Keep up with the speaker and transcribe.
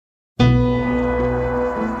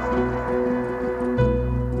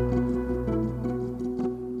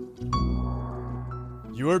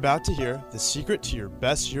about to hear The Secret to Your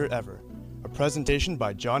Best Year Ever, a presentation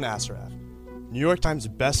by John Assaraf, New York Times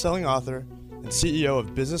best-selling author and CEO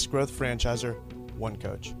of business growth franchisor One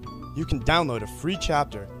Coach. You can download a free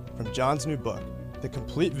chapter from John's new book, The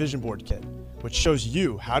Complete Vision Board Kit, which shows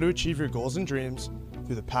you how to achieve your goals and dreams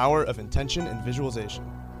through the power of intention and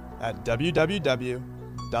visualization at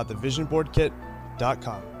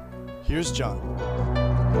www.thevisionboardkit.com. Here's John.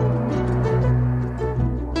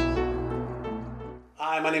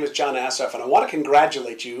 Hi, my name is John Assaraf, and I want to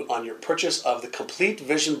congratulate you on your purchase of the Complete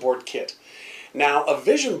Vision Board Kit. Now, a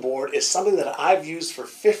vision board is something that I've used for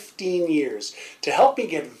 15 years to help me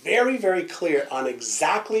get very, very clear on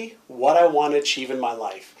exactly what I want to achieve in my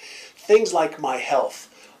life. Things like my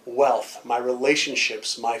health, wealth, my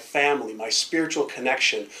relationships, my family, my spiritual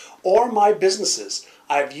connection, or my businesses.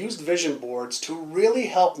 I've used vision boards to really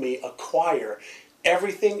help me acquire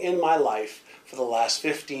everything in my life for the last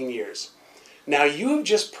 15 years. Now, you have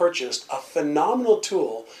just purchased a phenomenal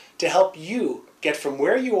tool to help you get from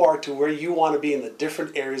where you are to where you want to be in the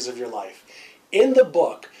different areas of your life. In the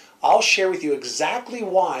book, I'll share with you exactly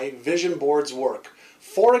why vision boards work.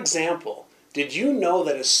 For example, did you know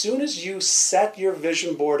that as soon as you set your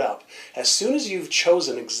vision board up, as soon as you've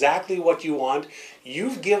chosen exactly what you want,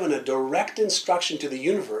 you've given a direct instruction to the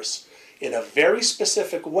universe in a very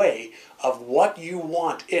specific way of what you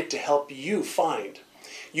want it to help you find.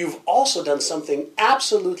 You've also done something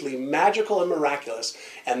absolutely magical and miraculous,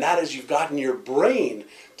 and that is you've gotten your brain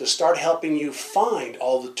to start helping you find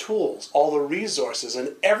all the tools, all the resources,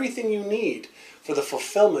 and everything you need for the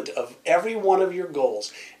fulfillment of every one of your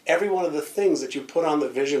goals, every one of the things that you put on the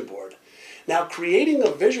vision board. Now, creating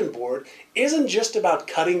a vision board isn't just about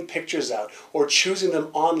cutting pictures out or choosing them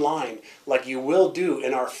online like you will do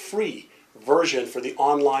in our free version for the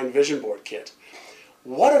online vision board kit.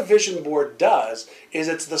 What a vision board does is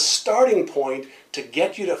it's the starting point to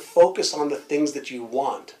get you to focus on the things that you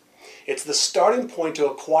want. It's the starting point to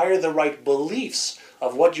acquire the right beliefs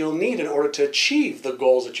of what you'll need in order to achieve the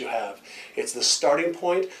goals that you have. It's the starting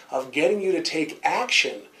point of getting you to take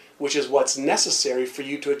action, which is what's necessary for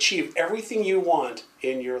you to achieve everything you want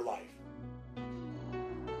in your life.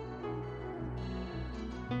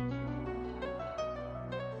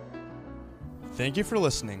 Thank you for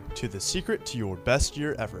listening to The Secret to Your Best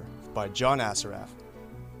Year Ever by John Assaraf.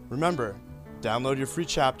 Remember, download your free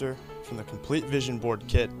chapter from the Complete Vision Board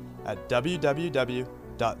Kit at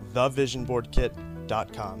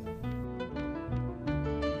www.thevisionboardkit.com.